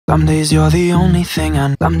Some days you're the only thing,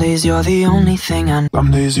 and some days you're the only thing, and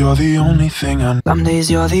some days you're the only thing, and some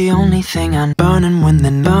days you're the only thing, and burning wind,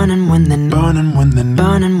 then burning wind, then burning wind, then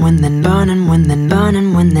burning wind, then burning wind, then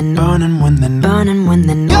burning wind, then burning wind, then burning wind,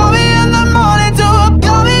 then call me in the morning to,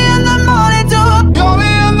 call me in the morning to, call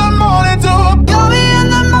me in the morning to, call me in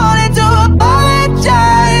the morning to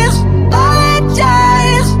apologize,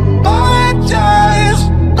 apologize, apologize,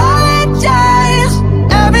 apologize.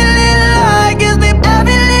 Every little lie gives me,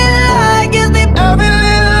 every little lie gives me, every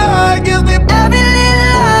little lie gives me, every little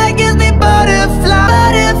lie gives me butterfly,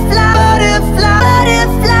 butterfly, butterfly,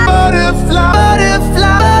 butterfly, butterfly,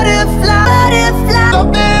 butterfly, butterfly, butterfly.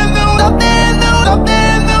 Something new, something new,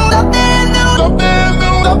 something new, something new, something new,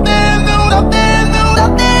 something new, something new,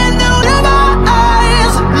 something new. To my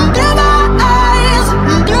eyes, to my eyes,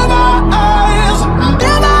 to my eyes,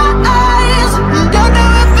 to my eyes. Don't know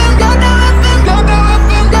if it's, don't know if it's, don't know if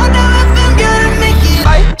it's, don't know if it's gonna make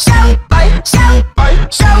it. Shout, bite, shout,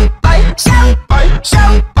 bite, shout, bite, shout, bite,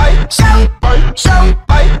 shout, bite, shout, bite, shout,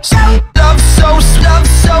 bite, shout. Love so, love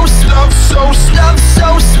so, love so, love so.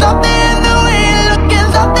 Something new ain't looking,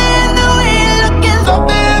 something new ain't looking,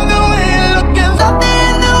 something new ain't looking,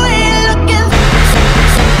 something new ain't looking.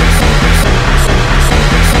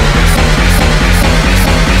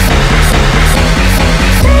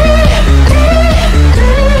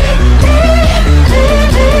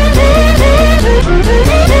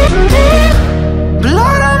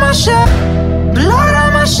 Blood on my shirt, blood on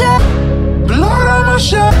my shirt, blood on my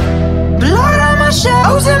shirt, blood on my shirt.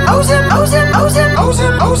 Ozim, ozim, ozim, ozim,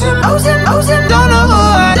 ozim, ozim, ozim, ozim. Don't know who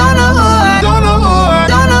I, don't know who I, don't know who I,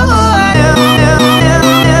 don't know who I am.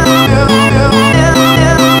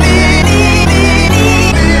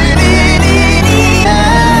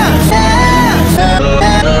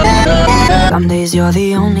 Some days you're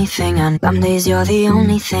the only thing, and some days you're the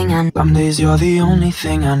only thing, and some days you're the only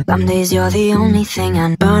thing, and some days you're the only thing,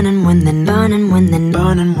 and burning wind, then burning wind, then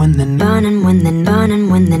burning wind, then burning wind, then burning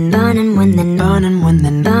wind, then burning wind, then burning wind,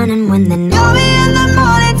 then burning wind, then call me in the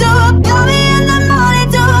morning to, call me in the morning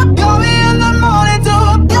to, call me in the morning to,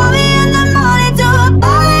 call me in the morning to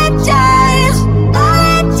apologize,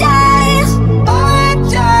 apologize,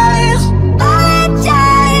 apologize,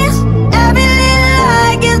 apologize. Every little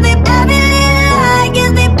lie gives me, every little lie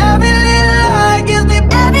gives me, every little lie gives me,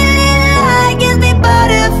 every little lie gives me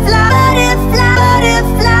butterfly, butterfly,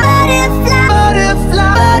 butterfly, butterfly,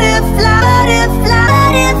 butterfly, butterfly, butterfly, butterfly.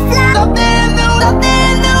 Something new, something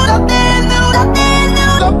new, something new, something new, something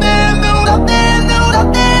new, something new,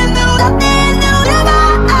 something new, something new. To my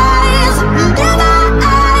eyes, to my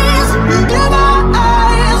eyes, to my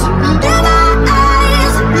eyes, to my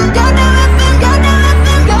eyes. Don't know if it's, don't know if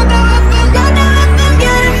it's, don't know if it's, don't know if it's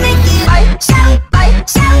gonna make it. Shout, bite,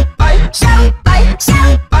 shout, bite, shout, bite,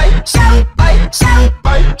 shout, bite, shout, bite, shout,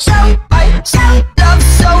 bite, shout, bite, shout. Love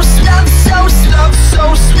so, love so, love so,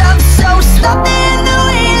 love so. Something new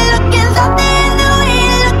ain't looking, something new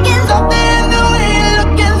ain't looking, something new ain't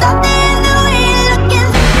looking, something new ain't looking.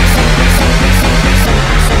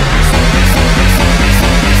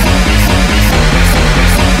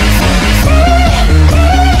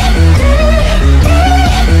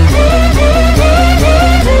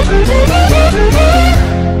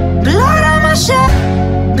 Blood on my shirt,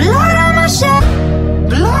 blood on my shirt,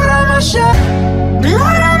 blood on my shirt,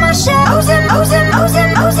 blood on my shirt. Ozim, ozim,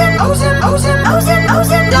 ozim, ozim, ozim, ozim, ozim,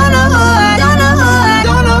 ozim. Don't know who I, don't know who I,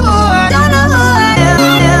 don't know who I, don't know who I am.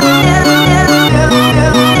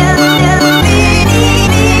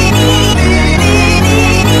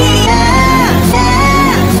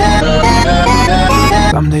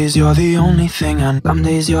 Some days you're the only thing, and some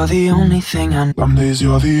days you're the only thing, and some days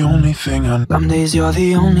you're the only thing, and some days you're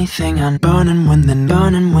the only thing, and burning wind, then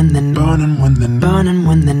burning wind, then burning wind, then burning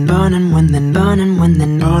wind, then burning wind, then burning wind,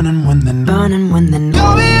 then burning wind, then burning wind, then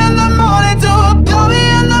call me in the morning to, call me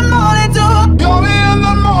in the morning to, call me in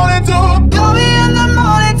the morning to, call me in the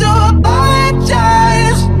morning to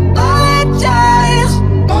apologize, apologize,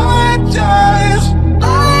 apologize,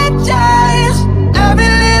 apologize. Every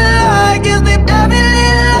little lie gives me, every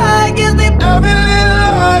little lie gives me, every little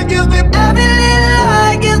lie gives me, every little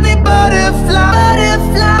lie gives me butterfly,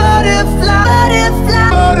 butterfly, butterfly, butterfly,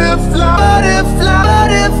 butterfly, butterfly,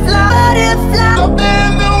 butterfly, butterfly. Something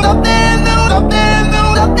new, something new, something new.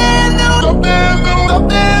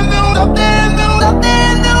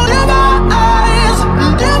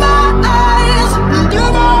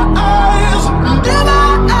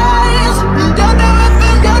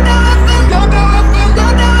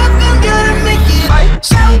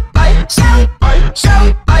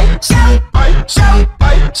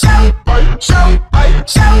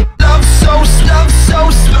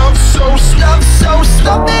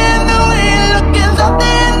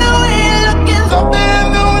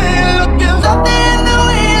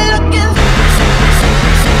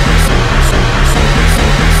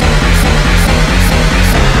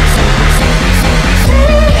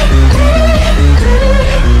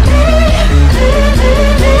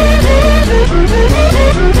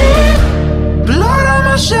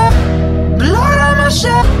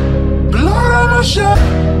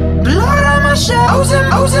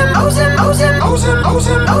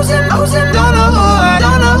 Don't know who I,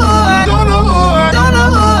 don't know who I, don't know who I, don't know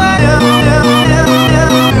who I am.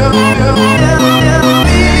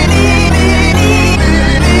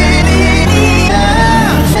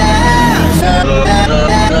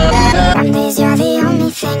 Some days you're the only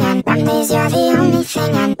thing, and some days you're the only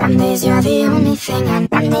thing, and some days you're the only thing, and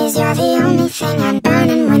some days you're the only thing, and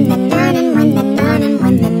burning when then burning when then burning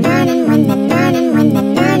when then burning when then burning when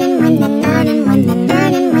then burning when then burning when then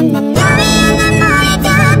burning when then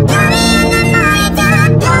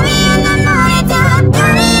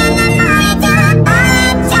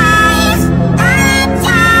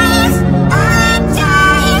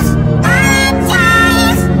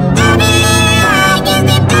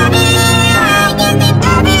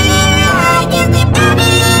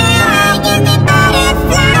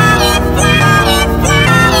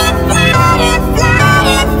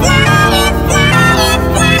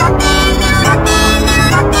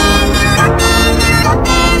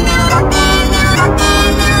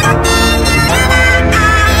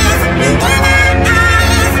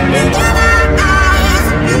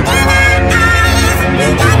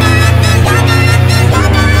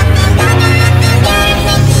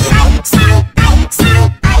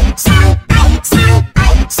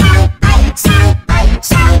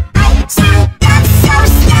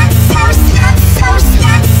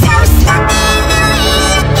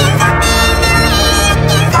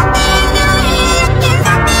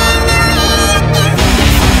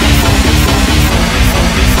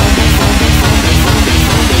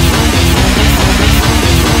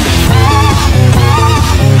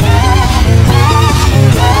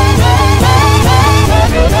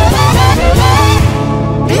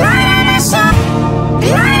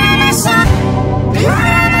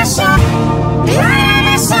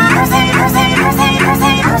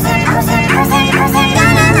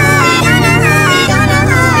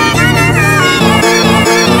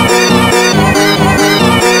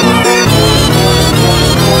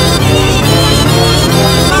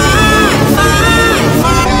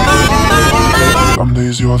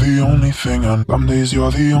you're the only thing, and some days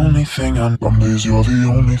you're the only thing, and some days you're the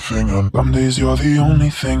only thing, and some days you're the only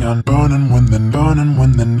thing, and burning when then burning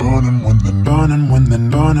when then burning when then burning when then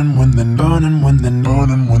burning when then burning when then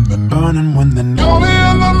burning when then burning when then. Call me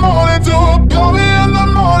in the morning to, call me in the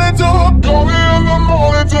morning to, call me in the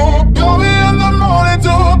morning to, call me in the morning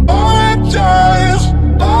to apologize,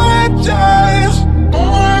 apologize,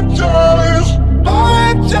 apologize,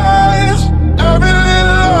 apologize. Every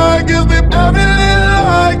little lie gives me, every little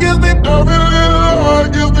lie gives me, every little lie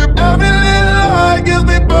gives me, every little lie gives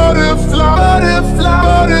me butterfly,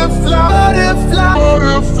 butterfly, butterfly, butterfly,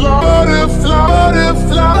 butterfly, butterfly,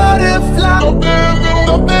 butterfly, butterfly. Something new,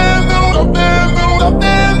 something new, something new,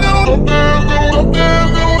 something new, something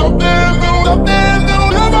new, something new, something new.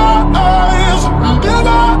 Give my eyes, give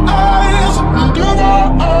my eyes, give my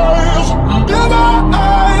eyes, give my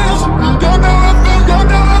eyes. Don't know if it's, don't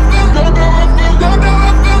know if it's, don't know if it's, don't know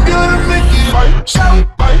if it's gonna make you bite, shout,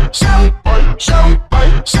 bite, shout, bite, shout,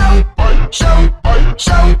 bite, shout, bite, shout, bite,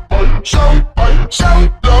 shout, bite, shout, bite, shout.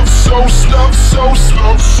 Love so, love so,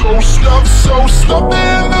 love so, love so,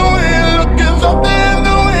 something new here looking, something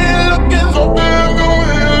new here looking, something new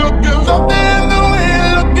here looking, something new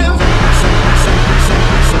here looking.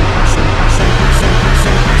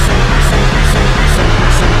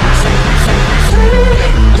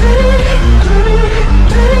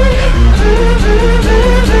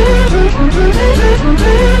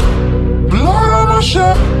 Blood on my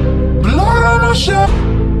shirt, blood on my shirt,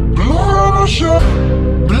 blood on my shirt,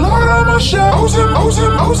 blood on my shirt. Ocean,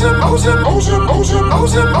 ocean, ocean, ocean, ocean, ocean,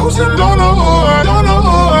 ocean, ocean. Don't know who I, don't know who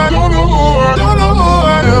I, don't know who I, don't know who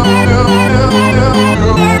I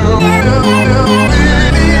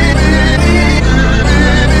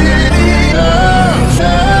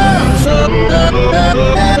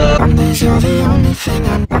some days you're the only thing,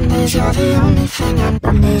 and some days you're the only thing, and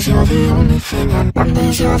some days you're the only thing, and some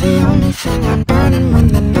days you're the only thing, and burning when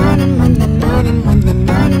then burning when then burning when then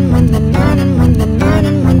burning when then burning when then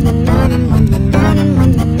burning when then burning when then burning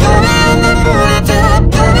when then. Go in the morning to,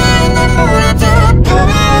 go in the morning to, go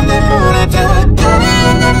in the morning to, go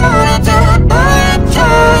in the morning to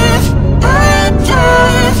apologize,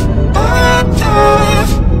 apologize,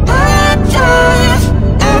 apologize, apologize.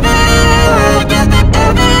 Every little lie gives me,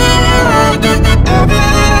 every little lie gives me, every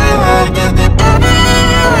little lie gives me, every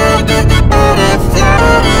little lie gives me butterfly,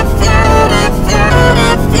 butterfly, butterfly,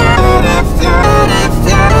 butterfly,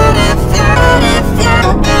 butterfly, butterfly.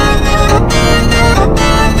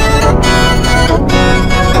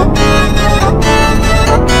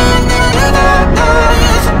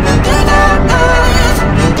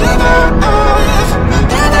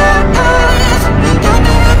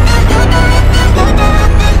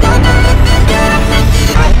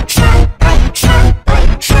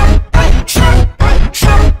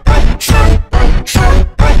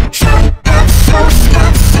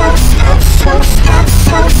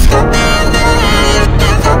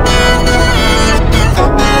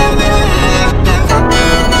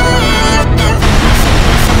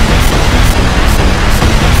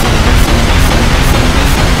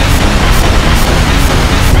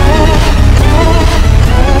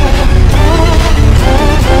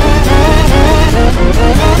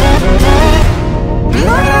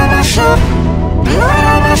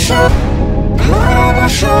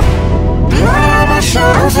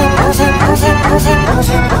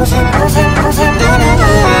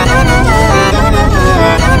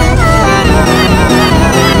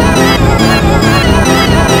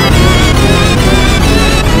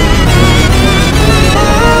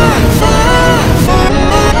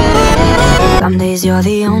 you're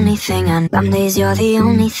the only thing, and some days you're the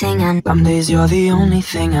only thing, and some days you're the only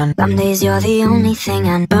thing, and some days you're the only thing,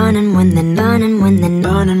 and burning wind, then burning wind, then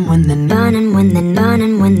burning wind, then burning wind, then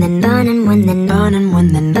burning wind, then burning wind, then burning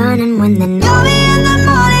wind, then burning wind, then call me in the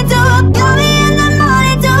morning to call me in the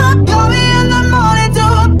morning to call me in the morning to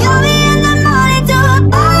call me in the morning to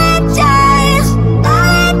apologize,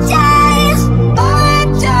 apologize,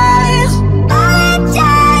 apologize,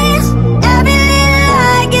 apologize. Every little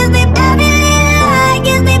lie gives me, every little lie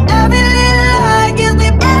gives me, every little lie gives me,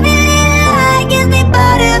 every little lie gives me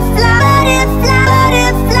butterfly, butterfly,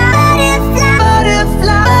 butterfly, butterfly,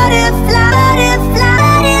 butterfly, butterfly, butterfly, butterfly.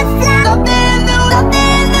 Something new, something new, something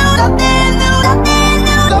new, something new, something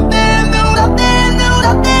new, something new, something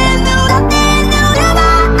new, something new. To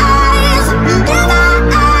my eyes, to my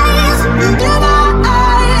eyes, to my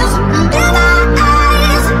eyes, to my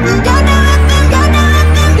eyes. Got nothing, got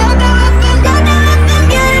nothing, got nothing, got nothing.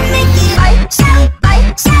 Gonna make it bite, shout,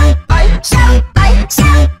 bite, shout, bite, shout, bite,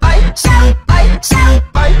 shout, bite, shout, bite, shout,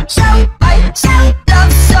 bite, shout, bite, shout.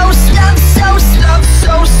 Love so, love so, love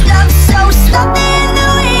so, love so. Something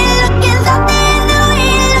new, ain't looking, something new,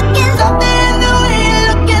 ain't looking, something new, ain't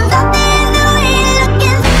looking, something new, ain't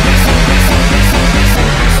looking.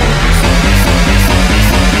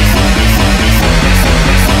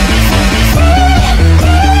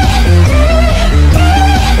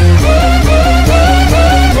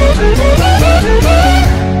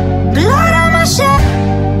 Blood on my shirt,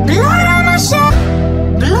 blood on my shirt,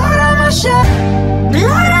 blood on my shirt,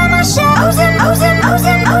 blood on my shirt. Ozen, ozen,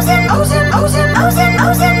 ozen, ozen, ozen, ozen, ozen,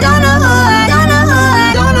 ozen. Don't know who I, don't know who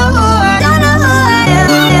I, don't know who I, don't know who I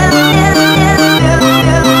am.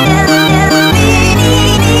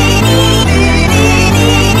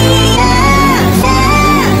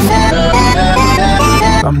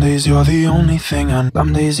 Some days you're the only thing, and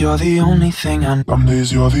some days you're the only thing, and some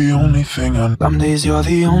days you're the only thing, and some days you're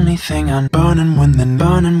the only thing, and burning wind, then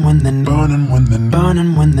burning wind, then burning wind, then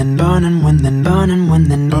burning wind, then burning wind, then burning wind,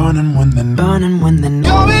 then burning wind, then burning wind, then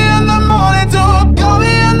call me in the morning to call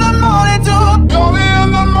me in the morning to call me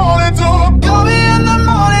in the morning to call me in the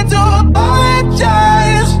morning to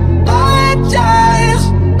apologize, apologize,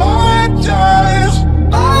 apologize,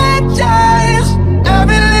 apologize.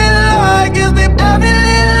 Every little lie gives me, every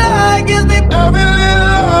little lie gives me, every little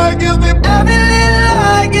lie gives me, every little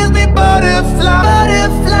lie gives me butterfly,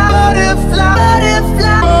 butterfly, butterfly,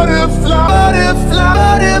 butterfly, butterfly, butterfly,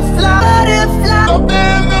 butterfly, butterfly.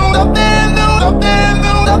 Something new, something new, something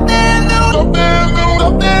new, something new, something new,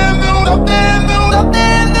 something new, something new,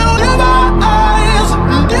 something new. To my eyes,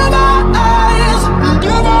 to my eyes,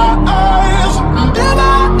 to my eyes, to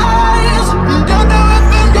my eyes. Got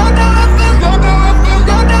nothing, got nothing, got nothing,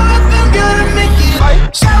 got nothing. Gonna make it bite,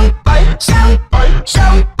 shout, bite, shout, bite,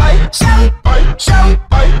 shout, bite, shout, bite, shout,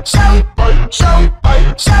 bite, shout, bite, shout,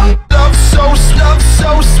 bite, shout. Love so, love so,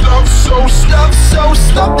 love so, love so.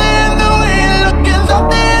 Something new, ain't looking,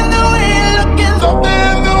 something new, ain't looking,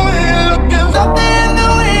 something new, ain't looking, something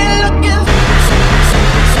new, ain't looking.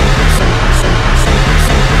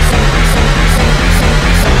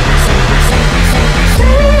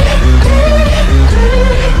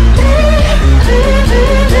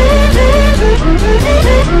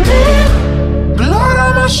 Blood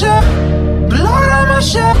on my shirt, blood on my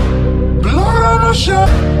shirt, blood on my shirt,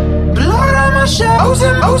 blood on my shirt.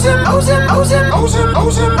 Ozen, ozen, ozen, ozen, ozen,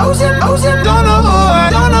 ozen, ozen, ozen. Don't know who I,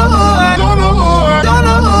 don't know who I, don't know who I, don't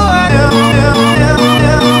know who I am.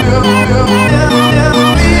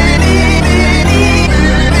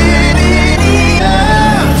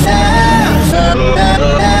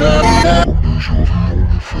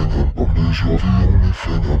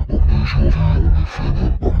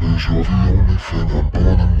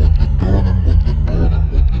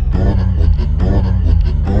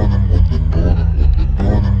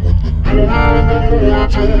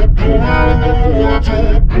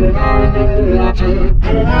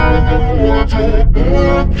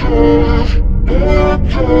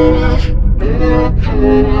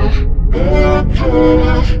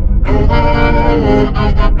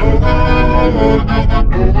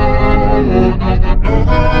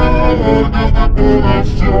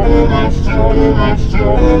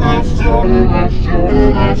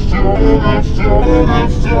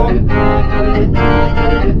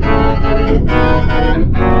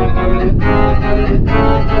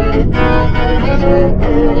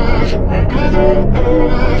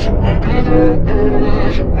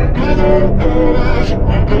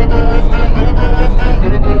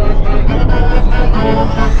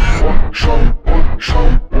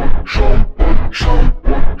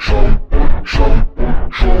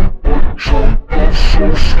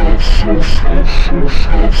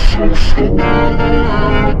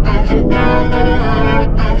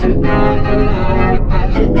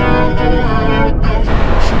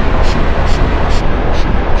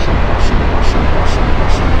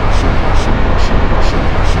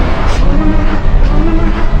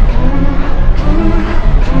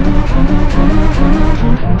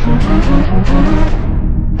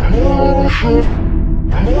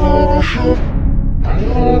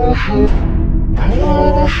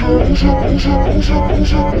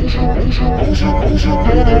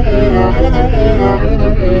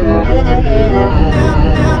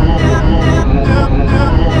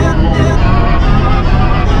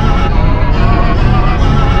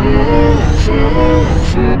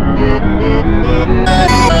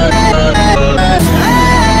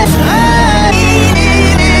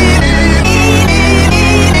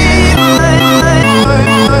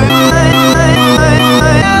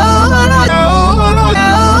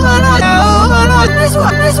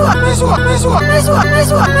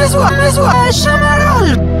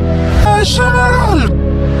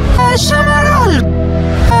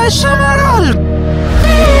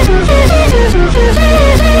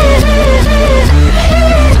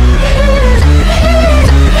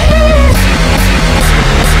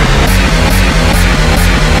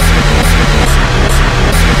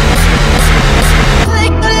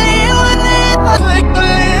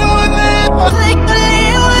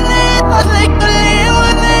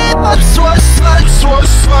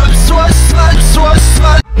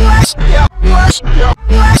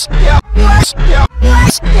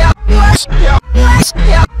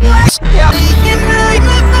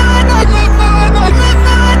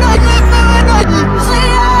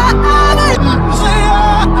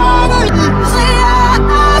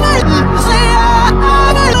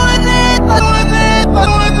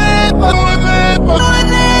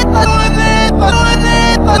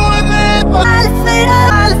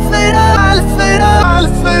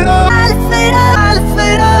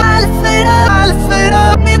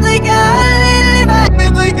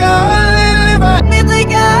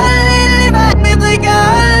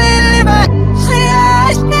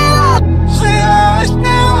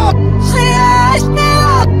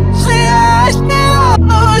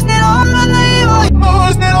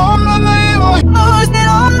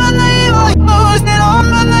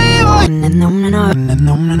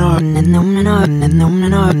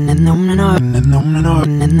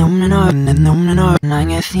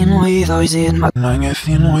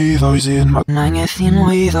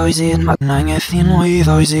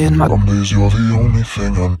 Some days you're the only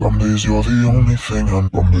thing, and some days you're the only thing, and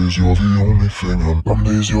some days you're the only thing, and some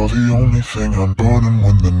days you're the only thing, and burning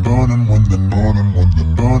wind and burning wind and burning wind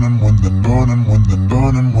and burning wind and burning wind and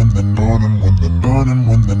burning wind and burning wind and burning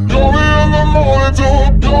wind and call me in the morning to,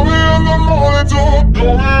 call me in the morning to,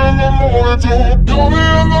 call me in the morning to, call me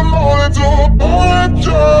in the morning to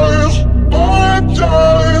apologize,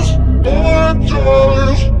 apologize,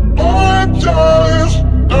 apologize, apologize.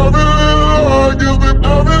 Every little lie gives me,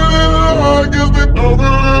 every little lie gives me, every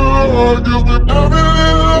little lie gives me, every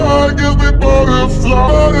little lie gives me butterfly,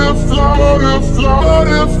 butterfly,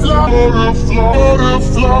 butterfly, butterfly,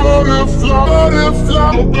 butterfly, butterfly,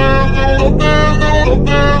 butterfly,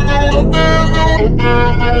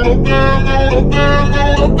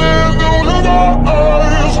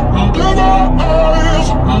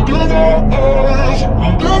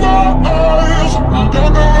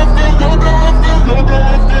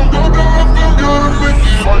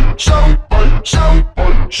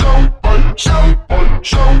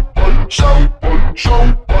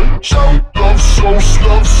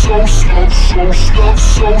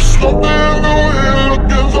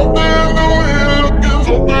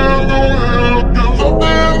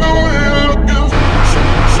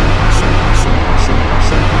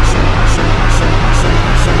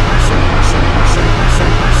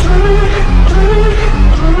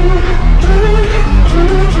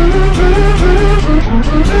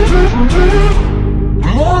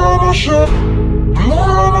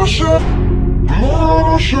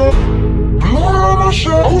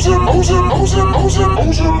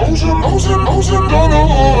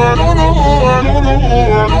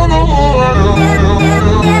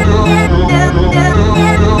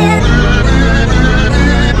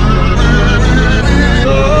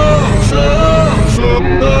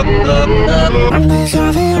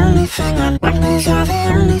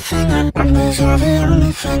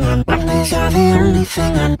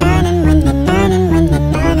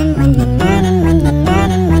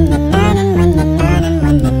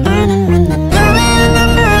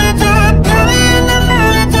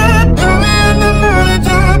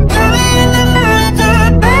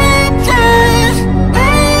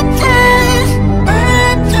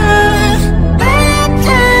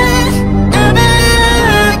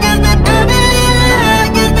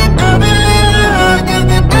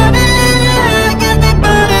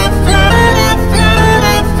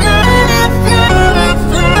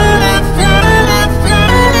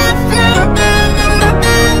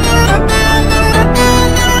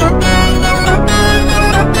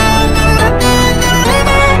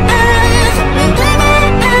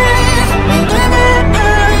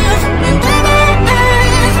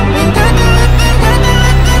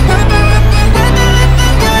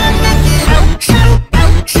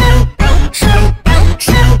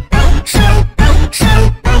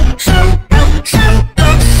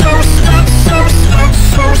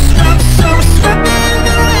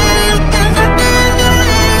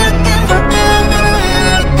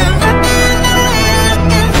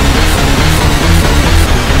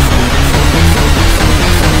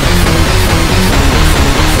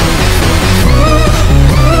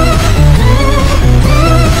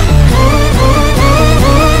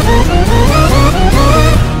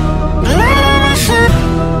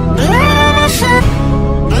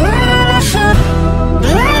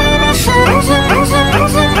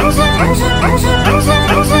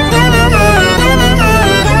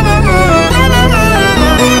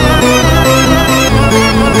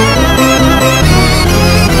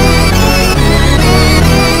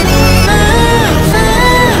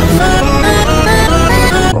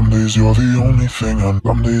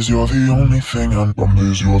 days you're the only thing, and some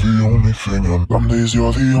days you're the only thing, and some days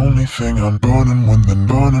you're the only thing, and burning wind, then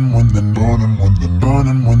burning wind, then burning wind, then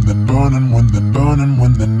burning wind, then burning wind, then burning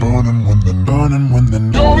wind, then burning wind, then burning wind,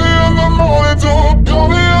 then call me in the morning to, call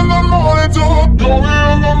me in the morning to, call me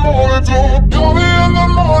in the morning to, call me in the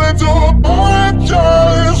morning to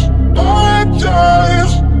apologize,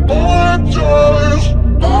 apologize, apologize,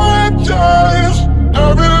 apologize.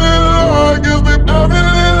 Every little lie gives me, every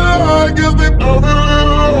little lie gives me, every little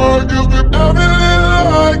lie gives me, every little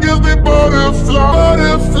lie gives me butterfly,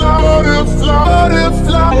 butterfly, butterfly,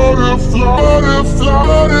 butterfly,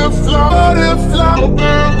 butterfly,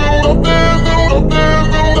 butterfly,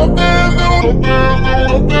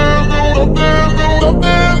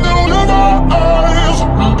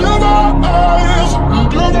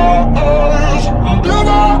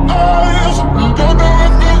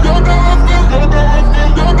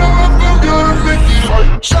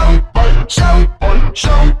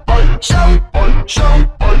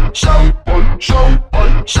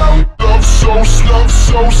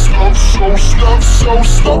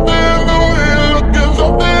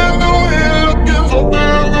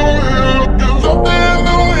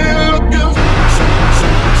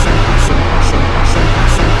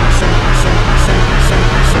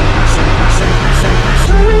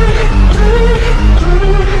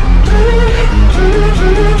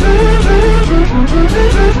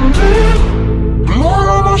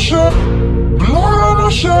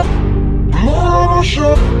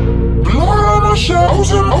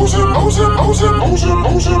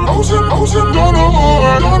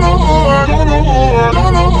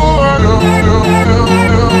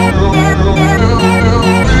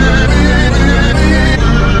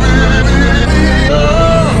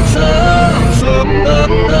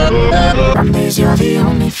 you're the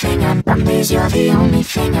only thing, and some days you're the only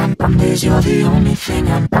thing, and some days you're the only thing,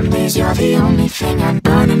 and some days you're the only thing, and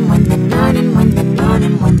burning wind, then burning wind, then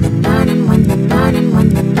burning wind, then burning wind, then burning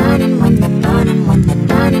wind, then burning wind, then burning wind, then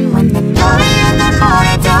burning wind, then call me in the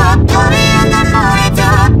morning to, call me in the morning to,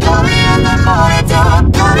 call me in the morning to,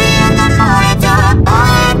 call me in the morning to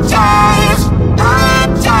apologize,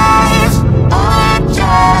 apologize,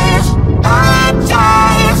 apologize,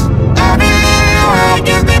 apologize. Every little lie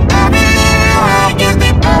gives me, every little lie gives me,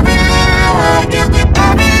 every little lie gives me,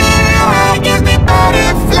 every little lie gives me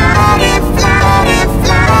butterfly, butterfly,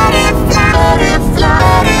 butterfly, butterfly,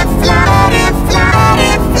 butterfly,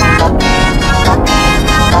 butterfly, butterfly.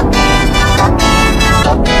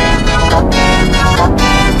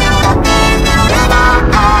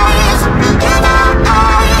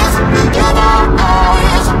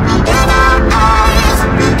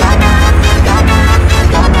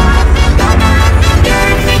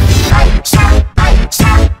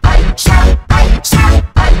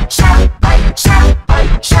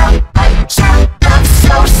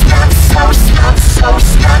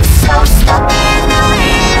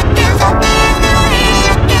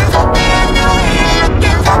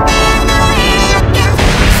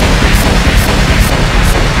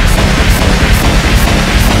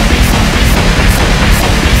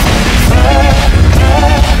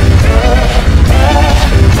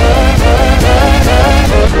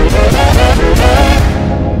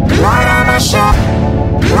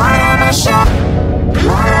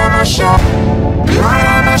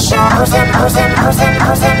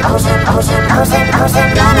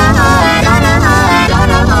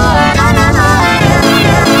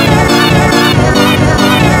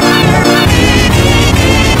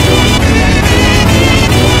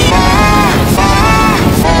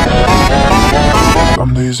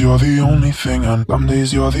 You're the only thing, and some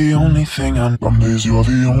days you're the only thing, and some days you're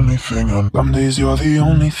the only thing, and some days you're the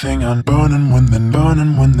only thing, and burning wind, then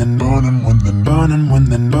burning wind, then burning wind, then burning wind,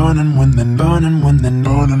 then burning wind, then burning wind, then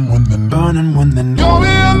burning wind, then burning wind, then call me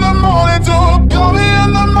in the morning to, call me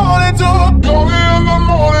in the morning to, call me in the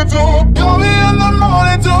morning to, call me in the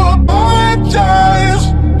morning to apologize,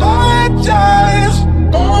 apologize,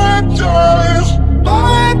 apologize,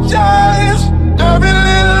 apologize. Every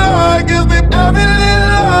little lie gives me, every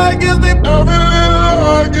little lie gives me, every little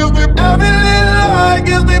lie gives me, every little lie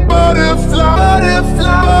gives me butterfly,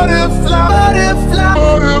 butterfly, butterfly,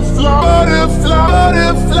 butterfly, butterfly, butterfly,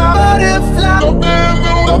 butterfly, butterfly.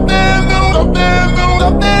 Something new, something new, something new,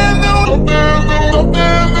 something new, something new, something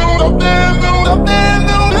new, something new, something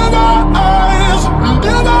new. In my eyes, in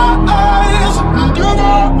my eyes, in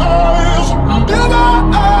my eyes, in my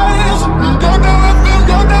eyes. Go do it,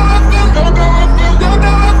 go do it, go do it, go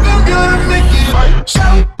do it, gonna make it shout,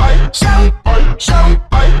 shout, shout, shout, shout,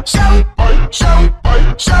 shout,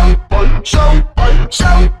 shout, shout,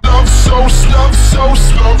 shout. Love so, love so,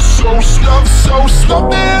 love so, love so,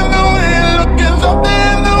 something new, looking so.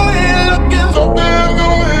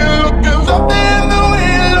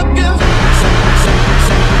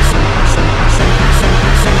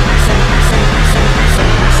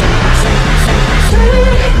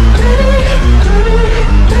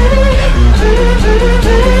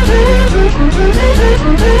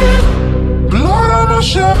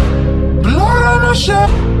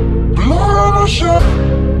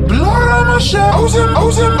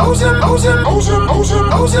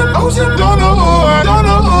 Some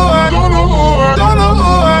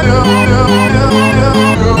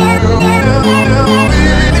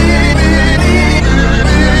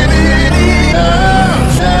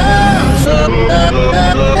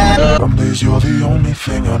days you're the only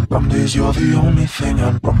thing, and some days you're the only thing,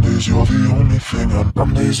 and some days you're the only thing, and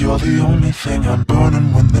some days you're the only thing, and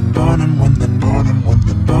burning wind, then burning wind, then burning wind,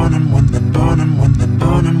 then burning wind, then burning wind, then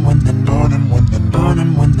burning wind, then burning wind, then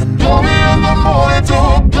burning wind, then call me in the morning,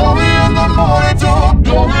 talk, call me in the morning, talk,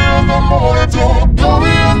 call me in the morning, talk, call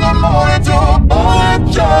me in the morning, talk.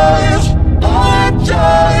 Apologize,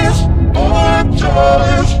 apologize,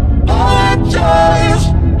 apologize, apologize.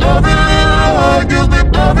 Every little lie gives me,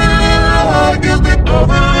 every little lie gives me,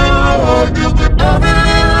 every little lie gives me, every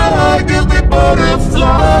little lie gives me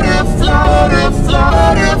butterfly, butterfly,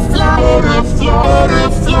 butterfly,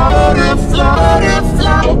 butterfly, butterfly,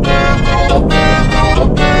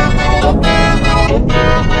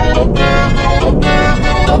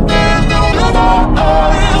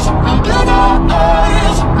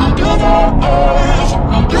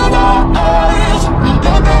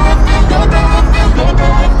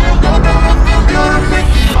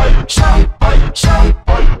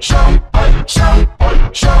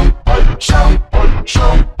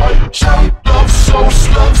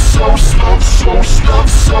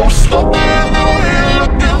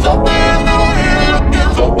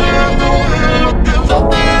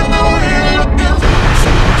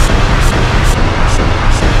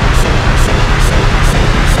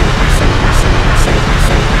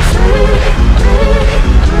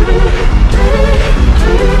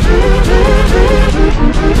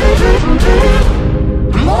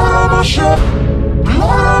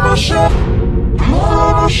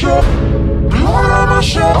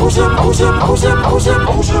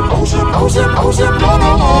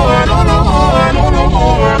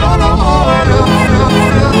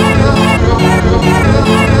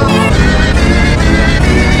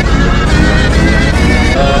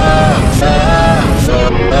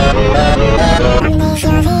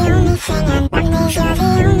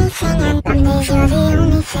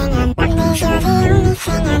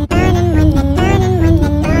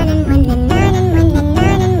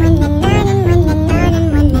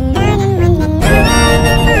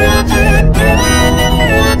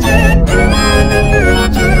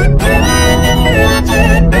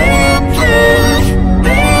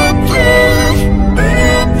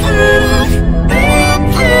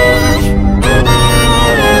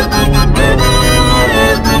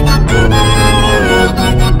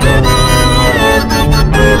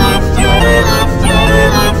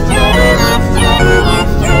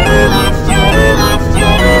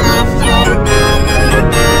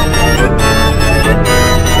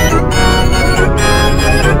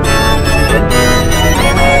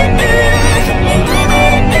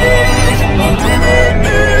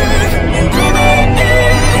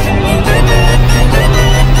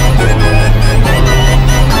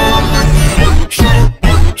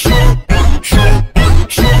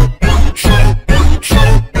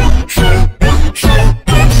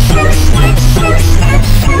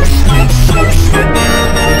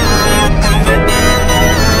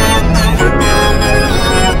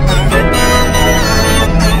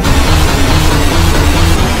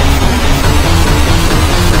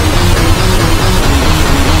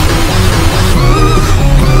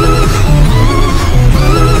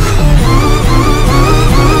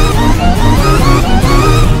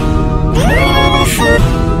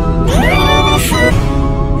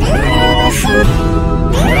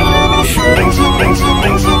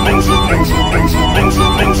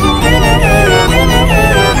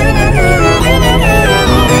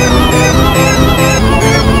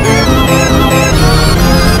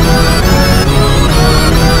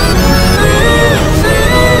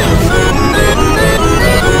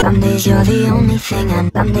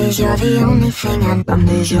 you're the only thing, and some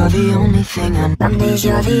days you're the only thing, and some days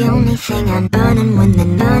you're the only thing, and burning wind,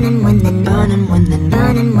 then burning wind, then burning wind, then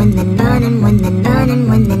burning wind, then burning wind, then burning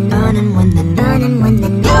wind, then burning wind, then burning wind,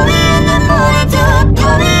 then call me in the morning, talk,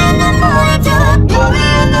 call me in the morning, talk, call me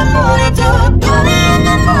in the morning, talk, call me in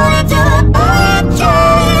the morning, talk.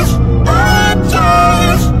 Apologize,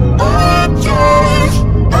 apologize, apologize,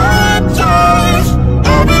 apologize.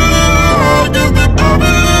 Every little lie gives me,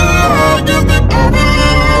 every little lie gives me, every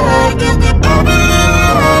little lie gives me, every little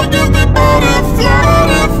lie gives me butterfly,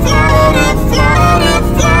 butterfly, butterfly,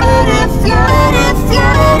 butterfly,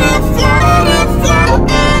 butterfly,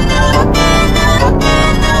 butterfly.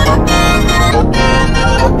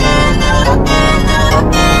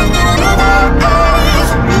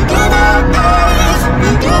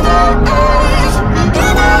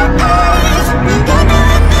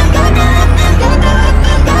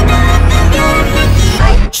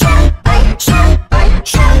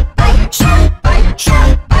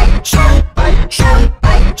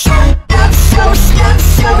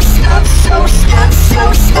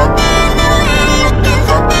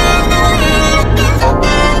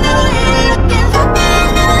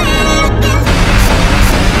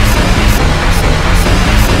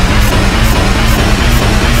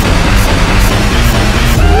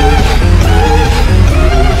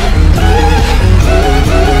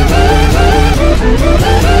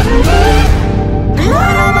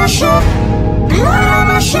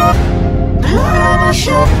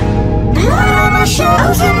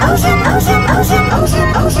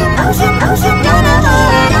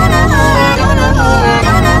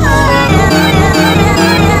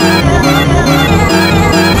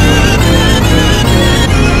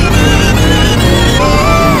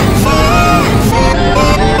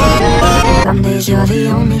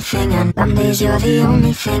 the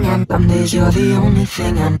only thing, and some days you're the only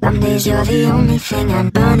thing, and some days you're the only thing,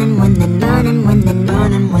 and burning when then burning when then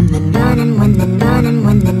burning when then burning when then burning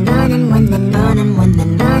when then burning when then burning when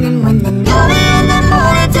then burning when then you're me in the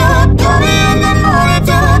morning time, you're me in the morning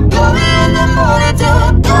time, you're me in the morning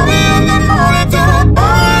time, you're me in the morning time.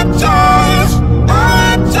 Apologize,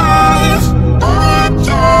 apologize,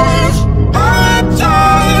 apologize,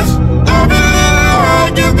 apologize. Every little lie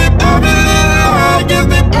gives me, every little lie gives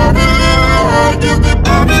me, every little lie gives me,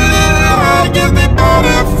 every little lie gives me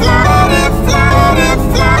butterfly, butterfly,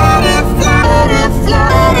 butterfly, butterfly,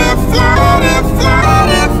 butterfly, butterfly, butterfly,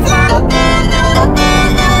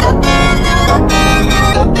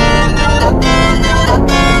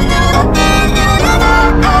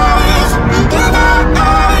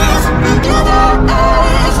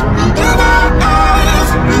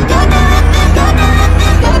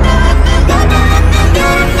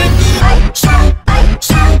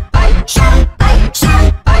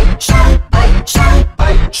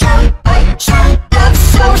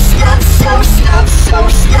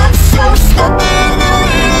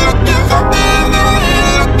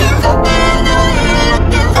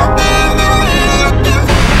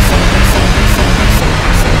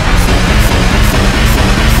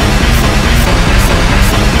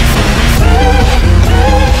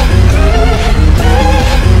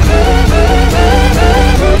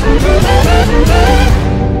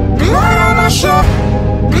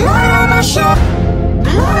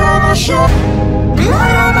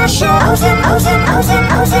 I was in